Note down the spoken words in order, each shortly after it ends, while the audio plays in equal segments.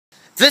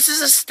This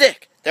is a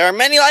stick. There are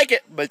many like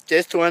it, but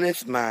this one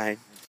is mine.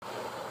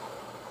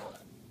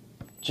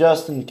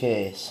 Just in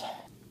case.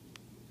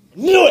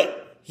 Knew it!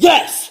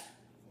 Yes!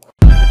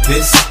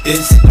 This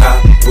is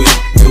how we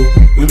do.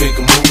 We make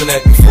a move and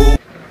act a fool.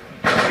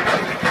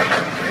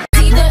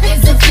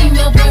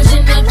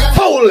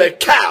 Holy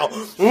cow!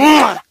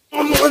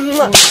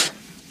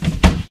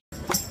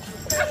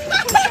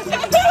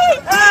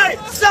 Hey!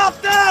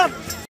 Stop them!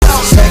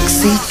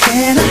 Sexy,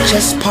 can I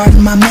just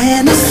pardon my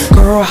manners?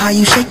 Girl, how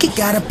you shake it,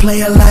 gotta play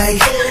it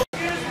like.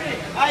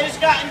 I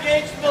just got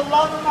engaged to the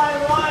love of my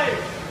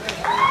life.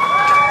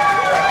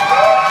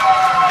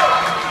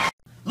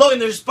 Logan,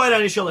 there's a spider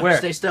on your shoulder. Where?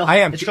 Stay still. I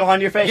am. It's going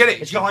on your face. Get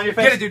it. It's going on your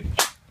face. Get it, dude.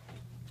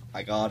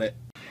 I got it.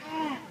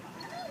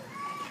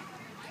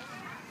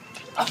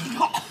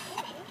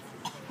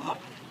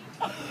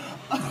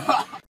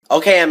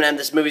 Okay, Eminem,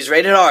 this movie's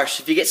rated R,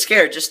 so if you get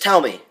scared, just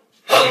tell me.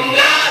 I'm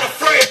not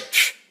afraid.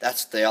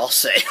 That's what they all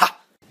say.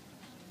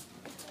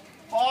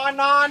 For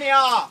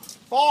Narnia!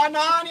 For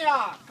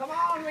Narnia! Come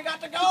on, we got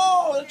to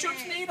go! The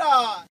troops need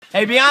us!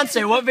 Hey,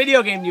 Beyonce, what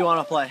video game do you want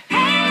to play?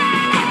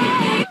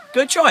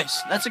 Good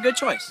choice. That's a good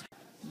choice.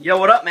 Yo,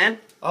 what up, man?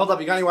 Hold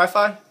up, you got any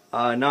Wi-Fi?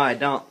 No, I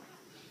don't.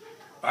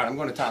 Alright, I'm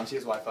going to Tom, see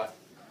his Wi-Fi.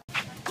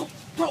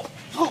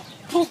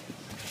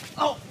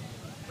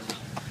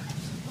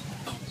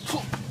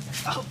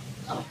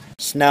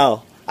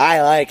 Snow.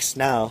 I like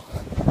snow.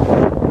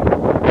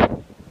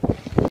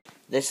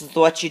 This is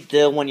what you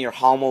do when you're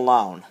home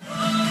alone.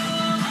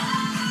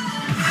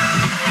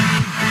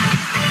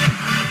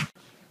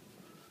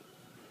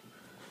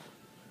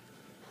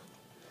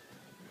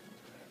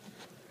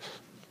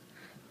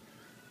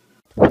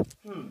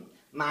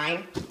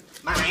 Mine.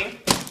 Mine.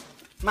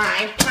 Mine.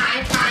 Mine.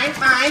 Mine.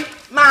 Mine.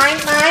 Mine.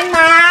 Mine.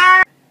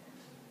 Mine.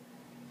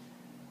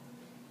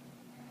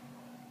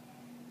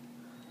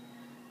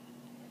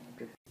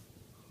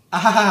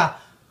 Ah!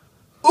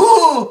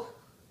 Ooh!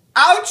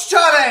 Ouch,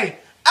 Charlie!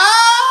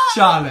 Ah!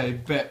 Charlie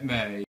bit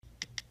me.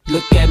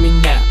 Look at me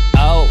now.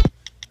 Oh.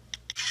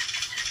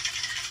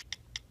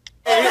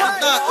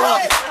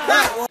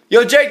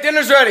 Yo, Jake,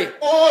 dinner's ready.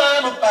 Oh,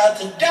 I'm about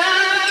to die!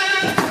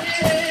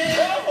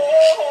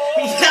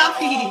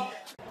 Yummy.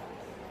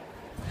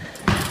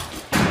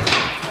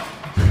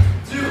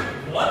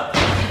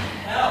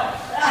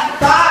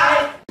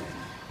 Bye!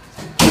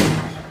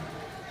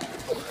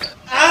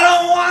 I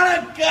don't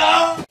want to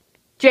go!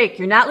 Jake,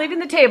 you're not leaving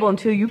the table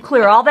until you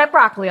clear all that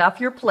broccoli off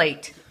your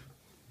plate.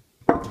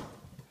 Hey,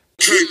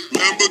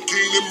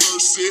 Lamborghini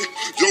Mercy.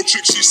 Yo,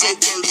 chick, she's so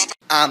thirsty.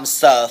 I'm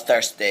so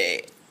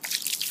thirsty.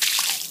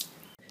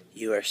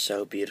 You are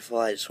so beautiful.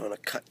 I just want to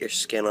cut your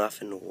skin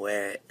off and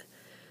wear it.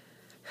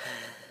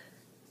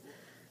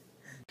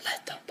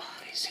 Let the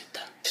bodies hit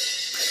the...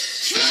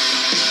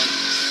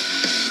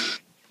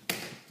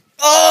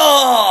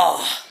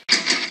 Oh!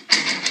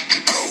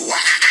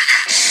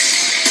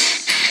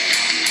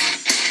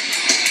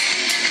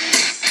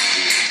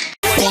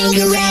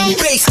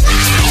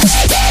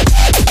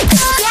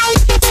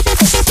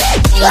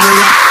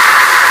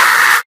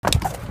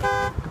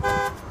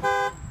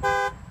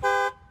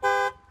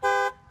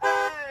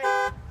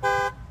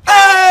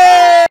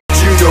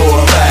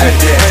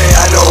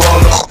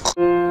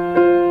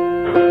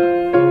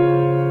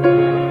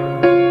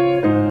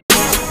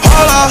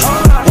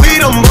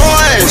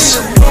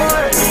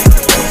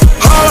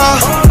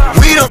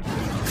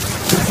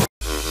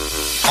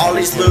 All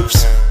these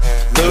loops,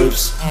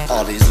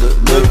 all these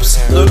loops,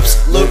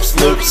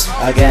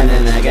 again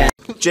and again.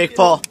 Jake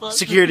Paul,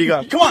 security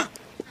guard. Come on,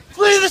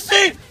 flee the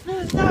scene.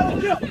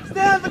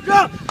 Stand the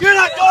ground. You're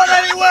not going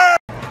anywhere.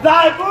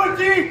 Thy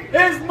booty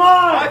is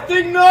mine. I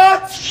think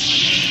not.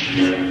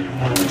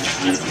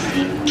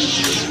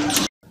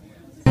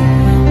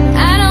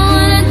 I don't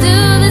wanna do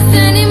this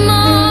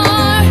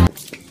anymore.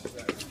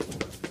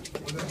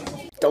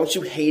 Don't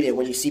you hate it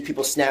when you see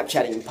people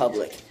Snapchatting in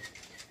public?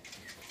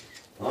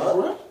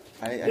 What?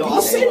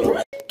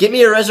 Give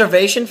me a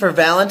reservation for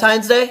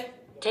Valentine's Day.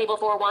 Table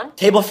for one?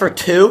 Table for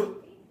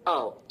two.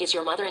 Oh, is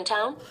your mother in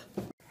town?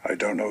 I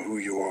don't know who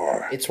you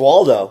are. It's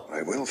Waldo.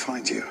 I will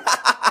find you.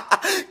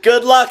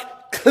 Good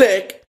luck.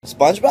 Click.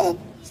 SpongeBob?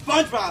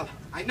 SpongeBob,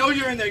 I know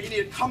you're in there. You need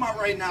to come out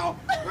right now,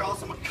 or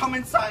else I'm gonna come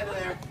inside of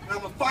there and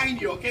I'm gonna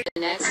find you, okay?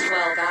 The next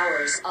 12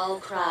 hours,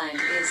 all crime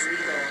is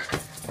legal.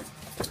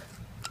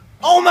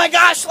 Oh my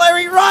gosh,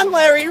 Larry, run,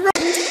 Larry, run!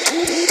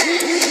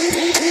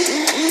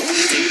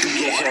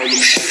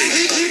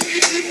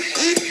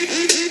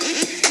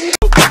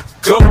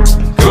 Go.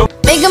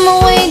 Making my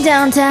way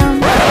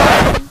downtown.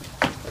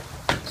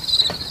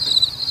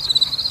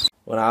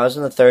 When I was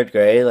in the 3rd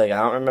grade, like, I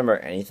don't remember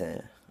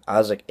anything. I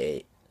was like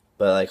 8.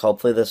 But, like,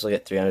 hopefully this will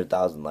get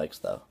 300,000 likes,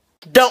 though.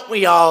 Don't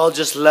we all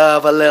just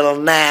love a little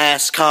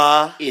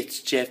NASCAR? It's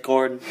Jeff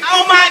Gordon.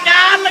 Oh my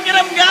God, look at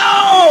him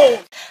go!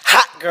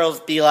 Hot girls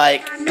be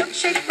like,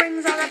 Milkshake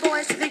brings all the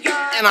boys to the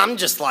yard. and I'm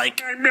just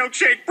like,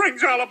 Milkshake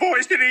brings all the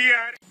boys to the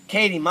yard.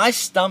 Katie, my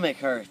stomach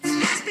hurts.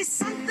 Must be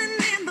something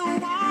in the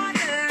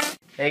water.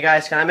 Hey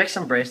guys, can I make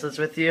some bracelets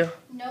with you?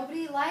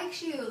 Nobody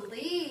likes you.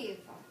 Leave.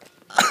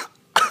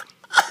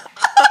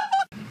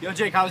 Yo,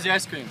 Jake, how was the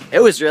ice cream? It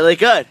was really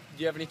good.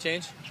 Do you have any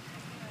change?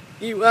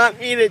 You want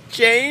me to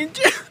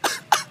change?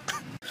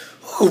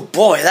 Oh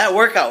boy, that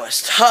workout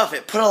was tough.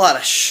 It put a lot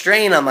of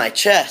strain on my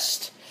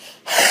chest.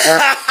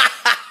 Yeah.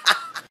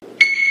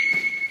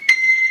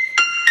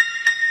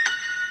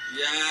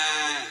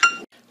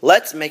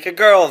 Let's make a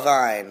girl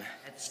vine.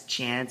 That's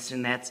Chance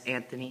and that's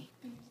Anthony.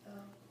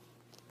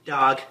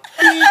 Dog.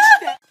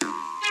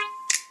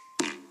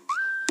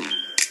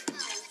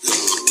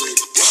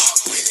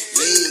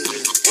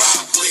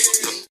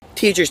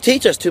 Teachers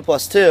teach us 2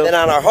 + 2. Then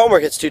on our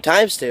homework it's 2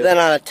 × 2. Then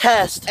on a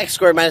test, x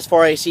squared minus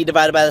 4ac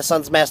divided by the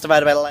sun's mass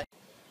divided by the light.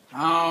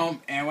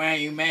 Home and where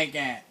you make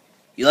it.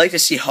 You like to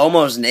see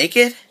homos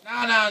naked?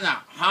 No, no, no.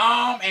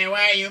 Home and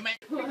where you make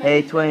it.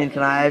 Hey Twain,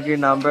 can I have your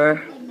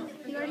number?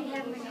 You already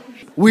have my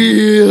number.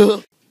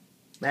 Wheel!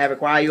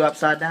 Maverick, why are you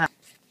upside down?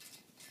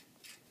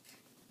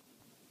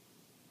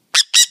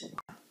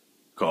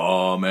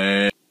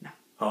 Comic.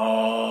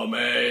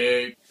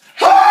 Comic.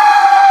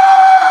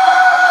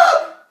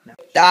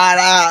 Da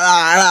da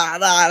da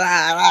da da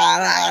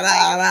da da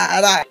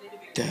da da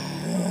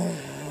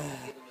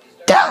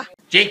da.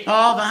 Jake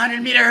Paul, the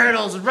 100-meter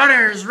hurdles.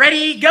 Runners,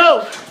 ready,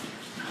 go!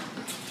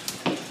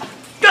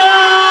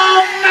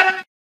 Go!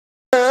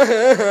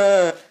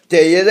 Do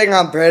you think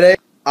I'm pretty?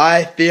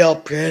 I feel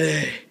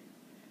pretty.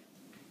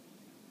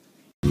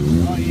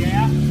 Oh,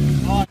 yeah?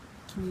 Oh.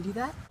 Can you do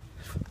that?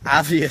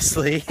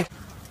 Obviously.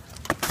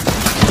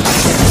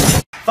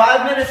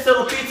 5 minutes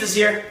till the pizza's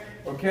here.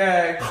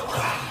 Okay.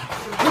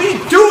 What are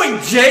you doing,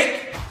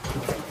 Jake?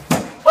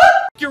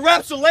 What? Your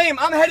reps are lame.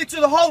 I'm headed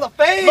to the Hall of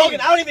Fame. Logan,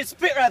 I don't even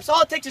spit reps.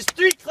 All it takes is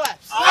 3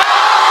 claps.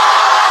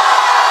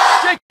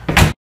 Jake.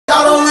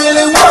 Y'all don't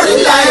really work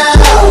it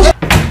like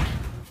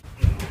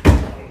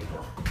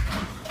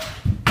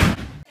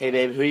Hey,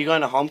 babe, who are you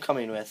going to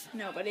homecoming with?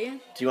 Nobody. Do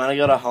you want to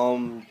go to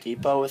Home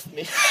Depot with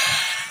me?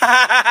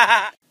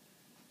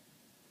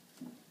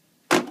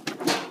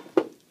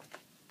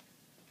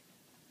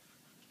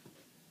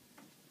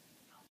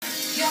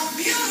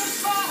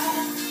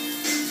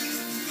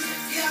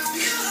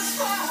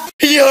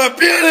 You're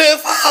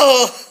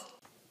beautiful!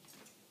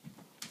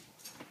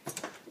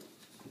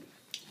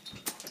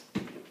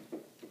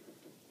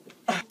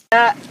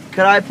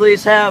 Could I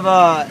please have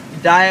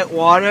diet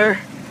water?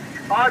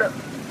 Water.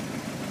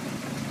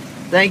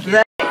 Thank you.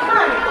 Looking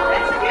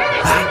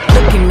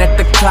at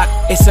the clock,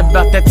 it's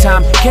about that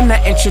time. Can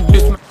I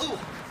introduce my...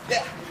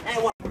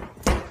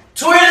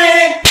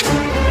 Twin!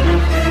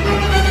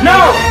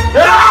 No!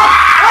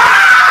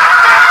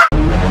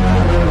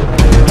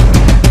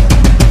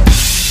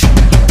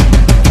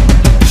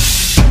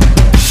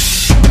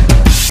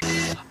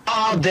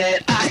 all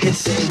that I could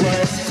say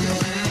was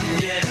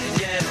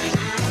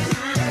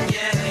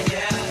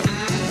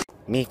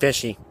Me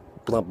fishy.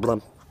 Blump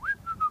blump.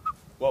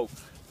 Whoa.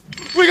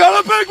 We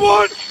got a big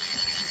one!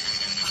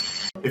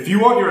 If you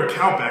want your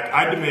account back,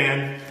 I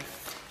demand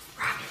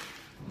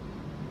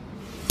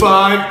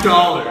 $5.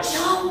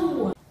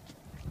 No!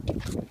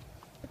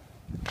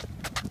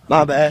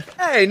 My bad.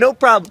 Hey, no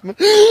problem.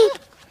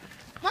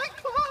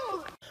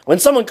 When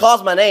someone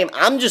calls my name,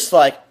 I'm just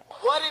like,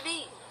 What it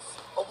is?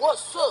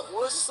 What's up?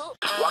 What's up?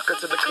 Walk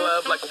into the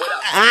club like, what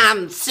up?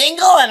 I'm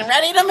single and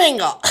ready to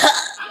mingle.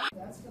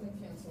 That's gonna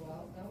cancel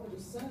out. Now we're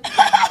just saying.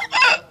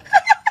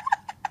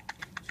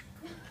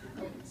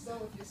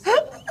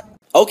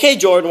 Okay,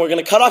 Jordan, we're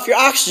gonna cut off your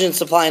oxygen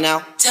supply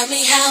now. Tell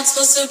me how I'm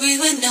supposed to breathe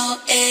with no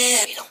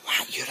air. We don't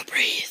want you to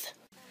breathe.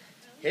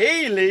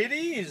 Hey,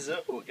 ladies.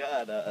 Oh,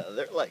 God,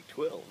 they're like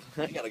 12.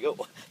 I gotta go.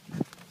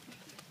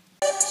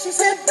 she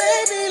said,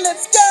 baby,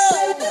 let's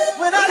go.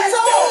 When I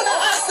told her,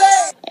 I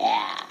said,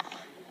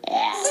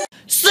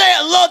 Say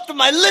hello to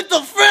my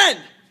little friend.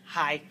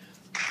 Hi.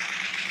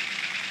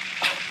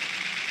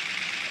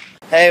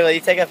 Hey, will you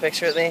take a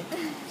picture with me?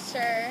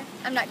 Sure.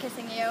 I'm not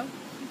kissing you.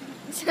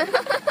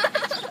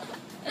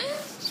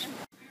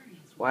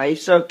 Why are you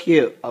so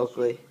cute,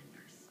 Oakley?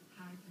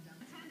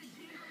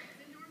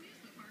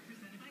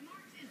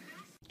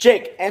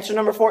 Jake, answer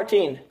number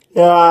 14.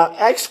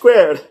 X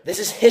squared. This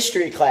is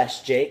history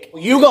class, Jake.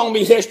 You gonna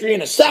be history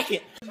in a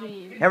second.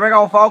 Here we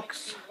go,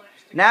 folks.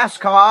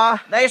 NASCAR.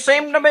 They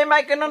seem to be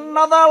making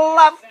another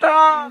left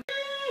turn.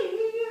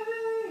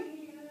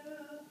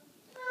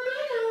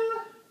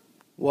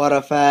 What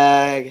a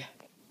fag.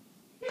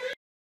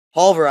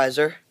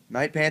 Pulverizer.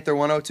 Night Panther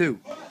 102.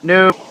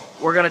 Nope.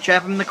 We're gonna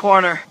trap him in the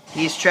corner.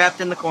 He's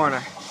trapped in the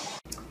corner.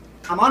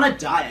 I'm on a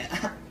diet.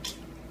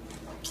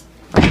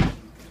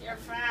 You're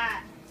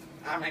fat.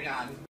 Oh my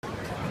god.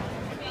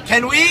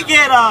 Can we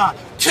get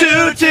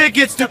 2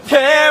 tickets to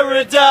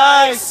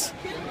paradise?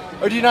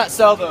 Or do you not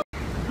sell them?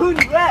 Who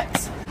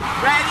next?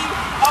 Ready?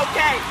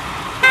 Okay.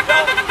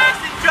 Go,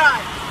 and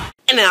drive.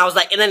 And then I was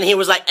like, and then he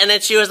was like, and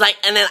then she was like,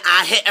 and then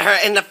I hit her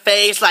in the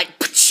face like,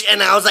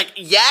 and I was like,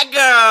 yeah,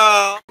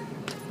 girl.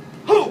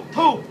 Ho,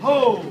 ho,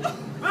 ho!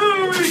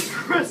 Merry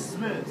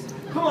Christmas!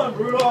 Come on,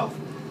 Rudolph.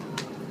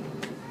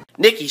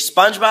 Nikki,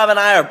 SpongeBob and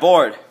I are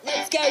bored.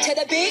 Let's go to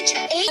the beach.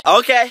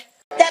 Okay.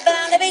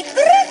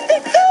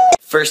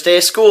 First day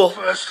of school.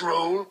 First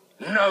rule,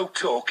 no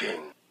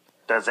talking.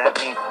 Does that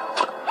mean?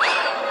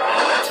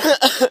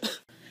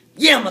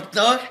 Yeah, I'm a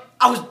thug.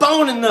 I was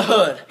born in the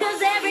hood.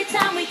 Cause every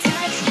time we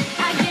touch,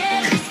 I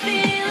get this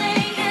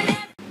feeling.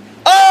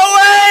 Oh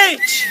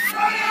wait!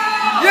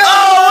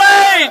 Oh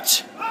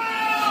wait!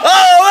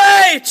 Oh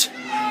wait!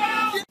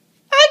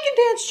 I can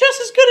dance just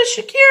as good as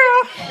Shakira.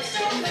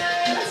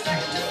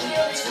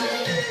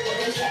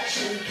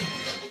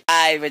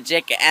 Hi, we're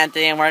Jake and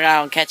Anthony, and we're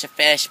gonna catch a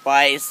fish,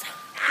 boys.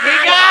 He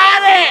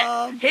got it!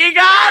 He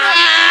got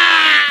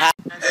it!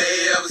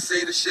 Hey, ever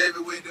seen the Chevy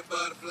with the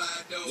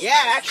butterfly door?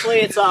 Yeah, actually,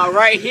 it's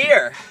right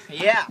here.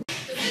 Yeah.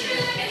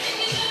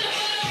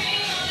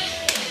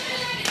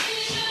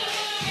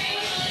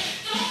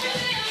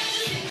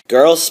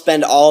 Girls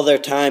spend all their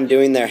time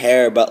doing their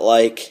hair, but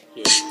like,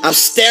 I'm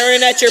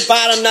staring at your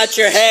bottom, not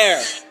your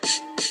hair.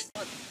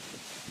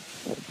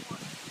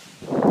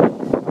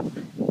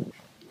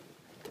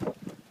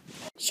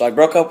 So I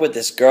broke up with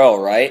this girl,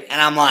 right?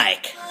 And I'm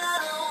like,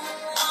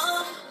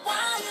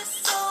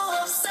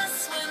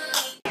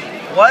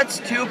 what's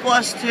 2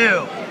 plus 2?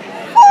 4!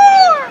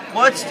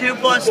 What's 2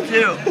 plus 2?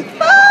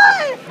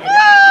 5!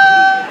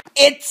 No!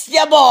 It's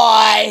your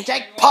boy,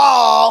 Jake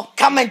Paul,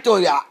 coming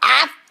through your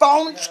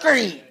iPhone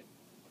screen.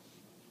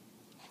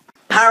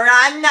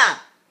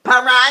 Piranha!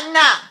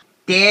 Piranha!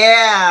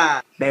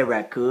 Yeah!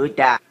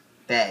 Barracuda.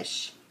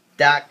 Fish.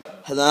 Duck.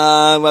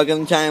 Hello,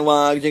 welcome to China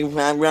Walk, chicken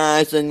fried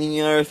rice, and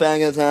your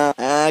faggots,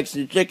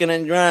 extra chicken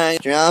and dry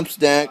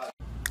drumstick.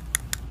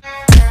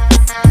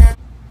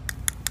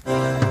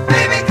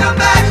 Baby, come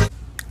back.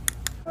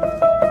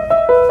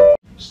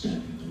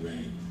 Stand in the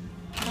rain.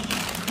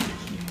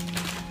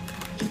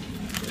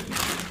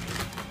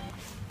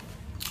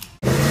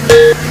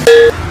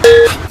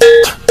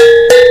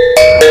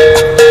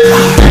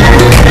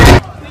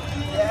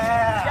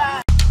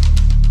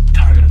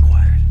 Target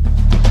acquired.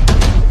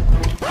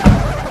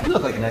 You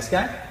look like a nice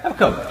guy. Have a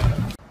coke.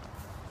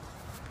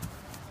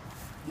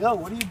 Yo,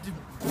 what do you do?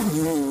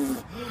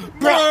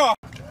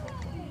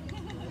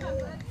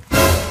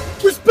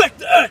 Respect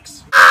the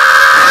X!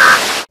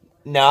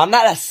 No, I'm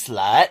not a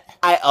slut.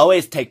 I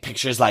always take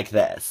pictures like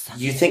this.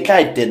 You think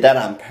I did that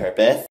on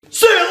purpose?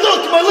 Say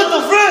hello to my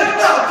little friend!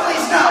 No,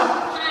 please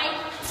no!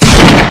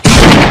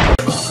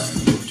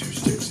 Too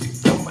sexy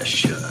for my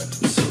shirt.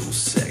 So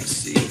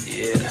sexy,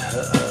 it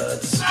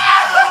hurts.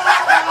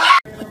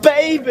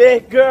 Baby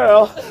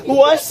girl,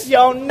 what's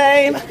your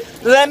name?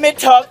 Let me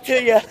talk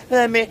to you.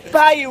 Let me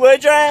buy you a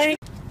drink.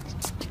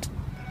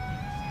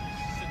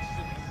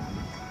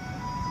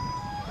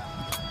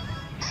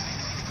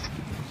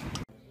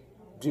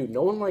 Dude,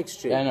 no one likes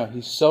Jake. Yeah, I know,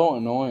 he's so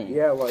annoying.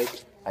 Yeah,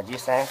 like... What'd you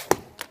say?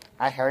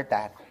 I heard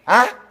that.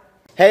 Huh?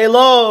 Hey,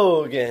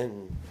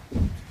 Logan.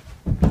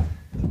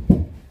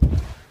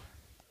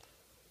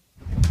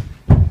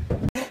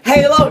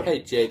 Hey, Logan. Hey,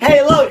 Jake.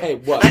 Hey, Logan. Hey,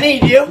 what? I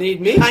need you. Need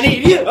me? I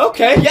need you.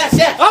 Okay. Yes,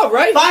 yes. All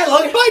right. Bye,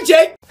 Logan. Bye,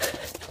 Jake.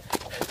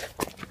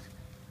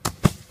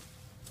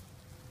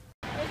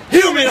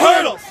 Human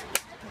hurdles!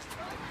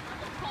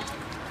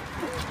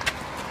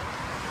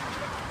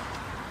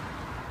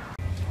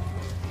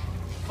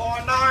 For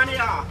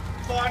Narnia!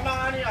 For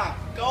Narnia!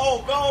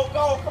 Go, go,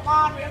 go! Come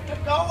on, we have to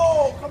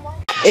go! Come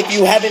on! If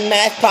you having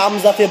math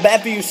problems, I feel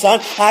bad for you, son.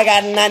 I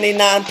got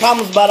 99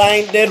 problems, but I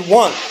ain't did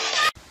one.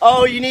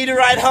 Oh, you need a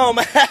ride home.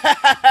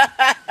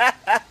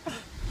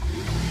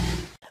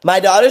 My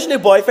daughter's new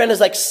boyfriend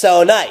is like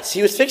so nice.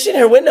 He was fixing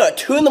her window at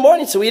 2 in the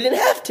morning so we didn't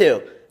have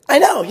to. I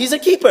know, he's a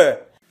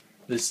keeper.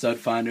 This stud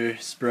finder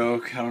is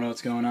broke. I don't know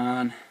what's going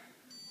on.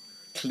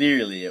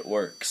 Clearly it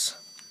works.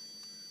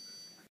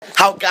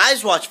 How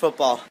guys watch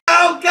football.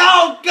 Go,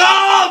 go,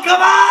 go!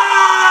 Come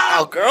on!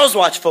 How girls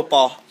watch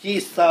football.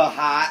 He's so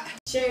hot.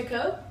 Share your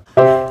coat?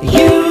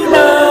 You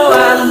know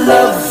I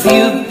love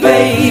you,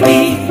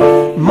 baby.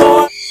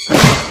 More.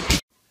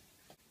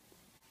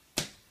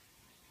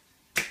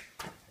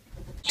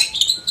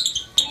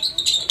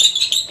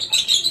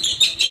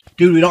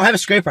 Dude, we don't have a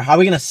scraper. How are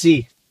we gonna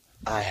see?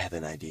 I have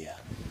an idea.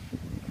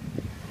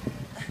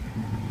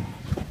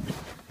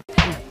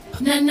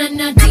 Na na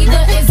na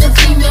diva is a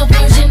female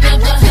version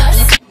of a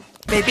hus.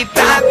 Baby, bye,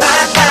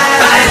 bye,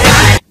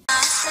 bye.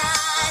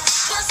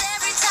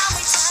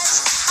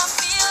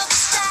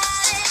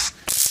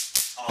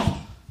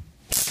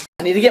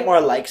 I need to get more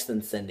likes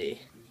than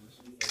Cindy.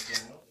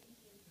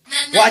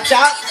 Watch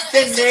out,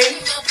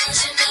 Cindy!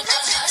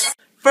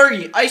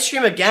 Fergie, ice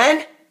cream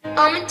again?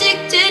 I'm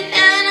addicted and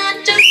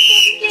I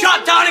just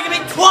Drop down and give me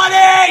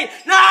 20!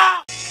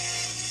 No!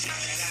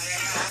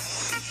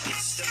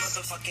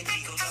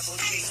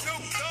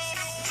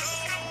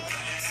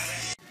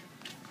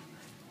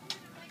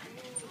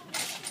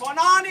 For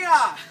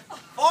Narnia!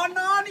 For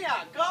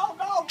Narnia! Go,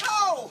 go,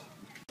 go!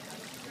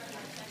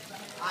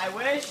 I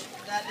wish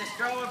that this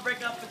girl would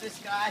break up with this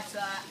guy so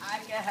I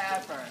could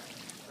have her.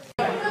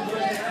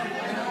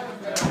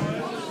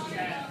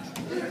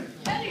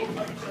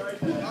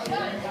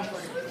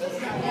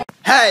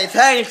 Hey,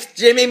 thanks.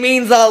 Jimmy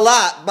means a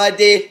lot,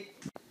 buddy.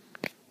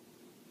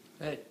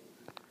 Hey.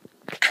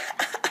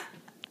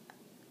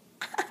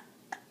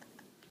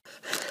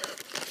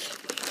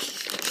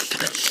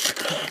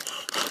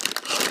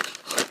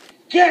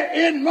 Get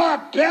in my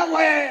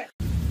belly!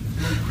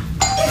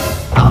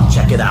 I'll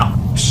check it out.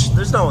 Psh,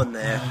 there's no one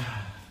there.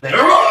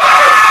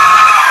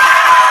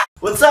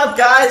 What's up,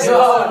 guys?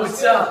 Yo,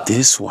 what's up?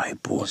 This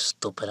white boy.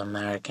 Stupid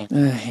American.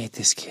 I hate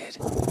this kid.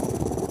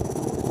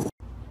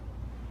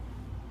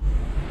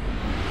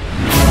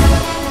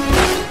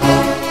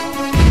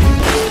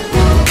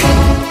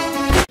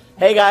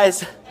 Hey,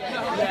 guys.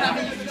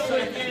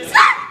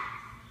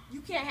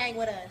 You can't hang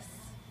with us.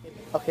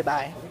 Okay,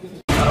 bye.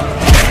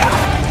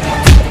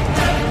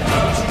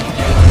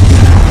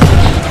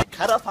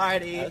 Cut a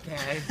party.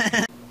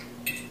 Okay.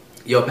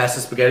 Yo, pass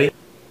the spaghetti.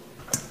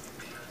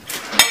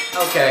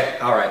 Okay,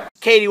 alright.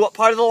 Katie, what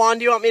part of the lawn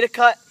do you want me to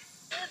cut?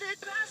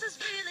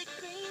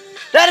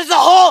 That is the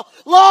whole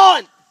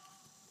lawn!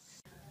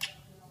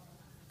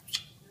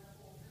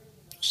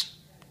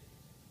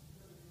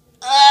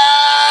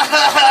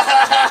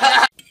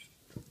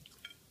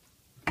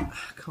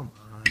 Come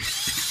on.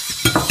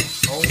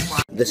 Oh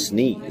my. The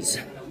sneeze.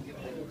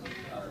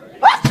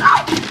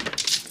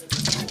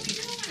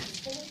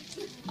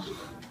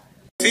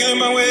 Feeling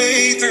my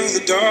way through the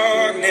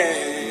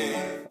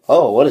darkness.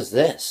 Oh, what is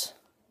this?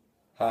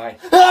 Hi.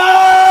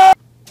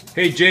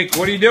 Hey, Jake,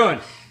 what are you doing?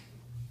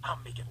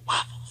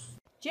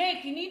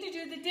 Jake, you need to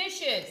do the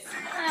dishes.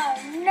 Oh,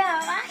 no,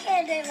 I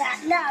can't do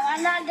that. No,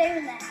 I'm not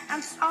doing that.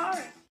 I'm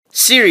sorry.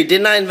 Siri,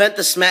 didn't I invent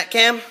the smack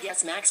cam?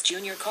 Yes, Max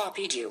Jr.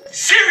 copied you.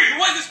 Siri, you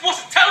wasn't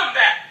supposed to tell him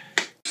that!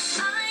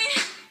 I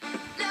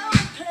know a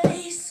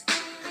place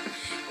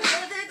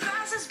where the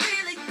grass is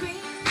really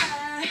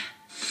greener.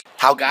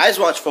 How guys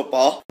watch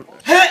football.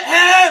 Hit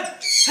him!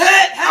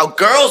 Hit! How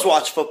girls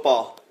watch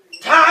football.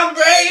 Tom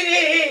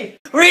Brady!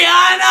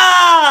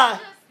 Rihanna!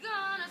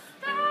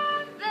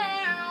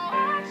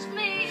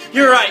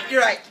 You're right.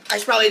 I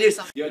should probably do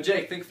something. Yo,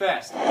 Jake, think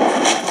fast.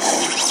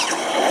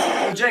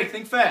 Yo, Jake,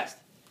 think fast.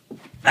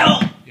 No!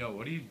 Yo,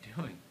 what are you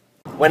doing?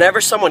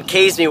 Whenever someone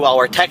K's me while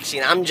we're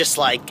texting, I'm just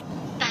like...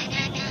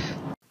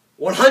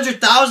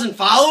 100,000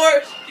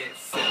 followers? Get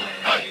silly.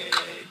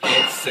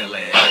 Get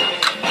silly.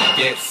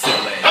 Get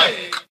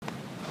silly.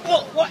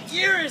 Well, what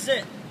year is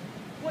it?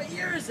 What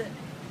year is it?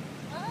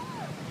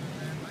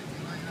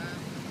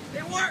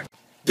 It worked.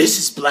 This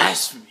is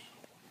blasphemy.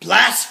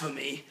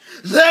 Blasphemy?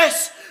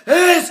 This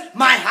is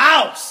my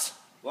house!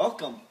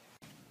 Welcome.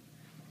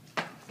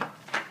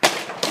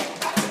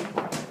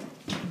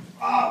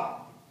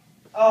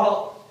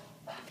 Oh.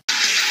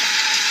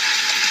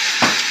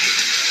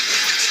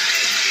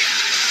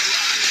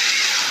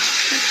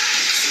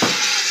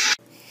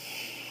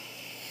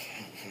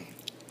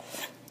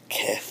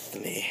 Kiss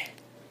me.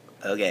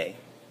 Okay.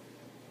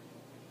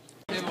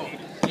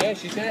 Yeah,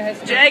 she said it has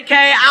to.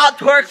 JK, I'll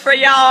twerk for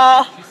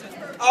y'all.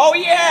 Oh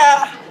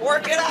yeah,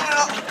 work it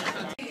out.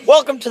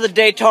 Welcome to the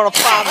Daytona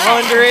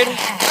 500.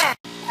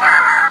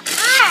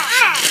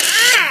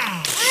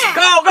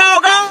 Go, go,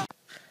 go.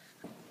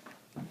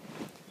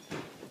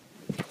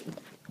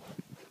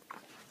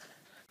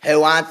 Who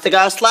wants to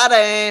go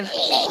sledding?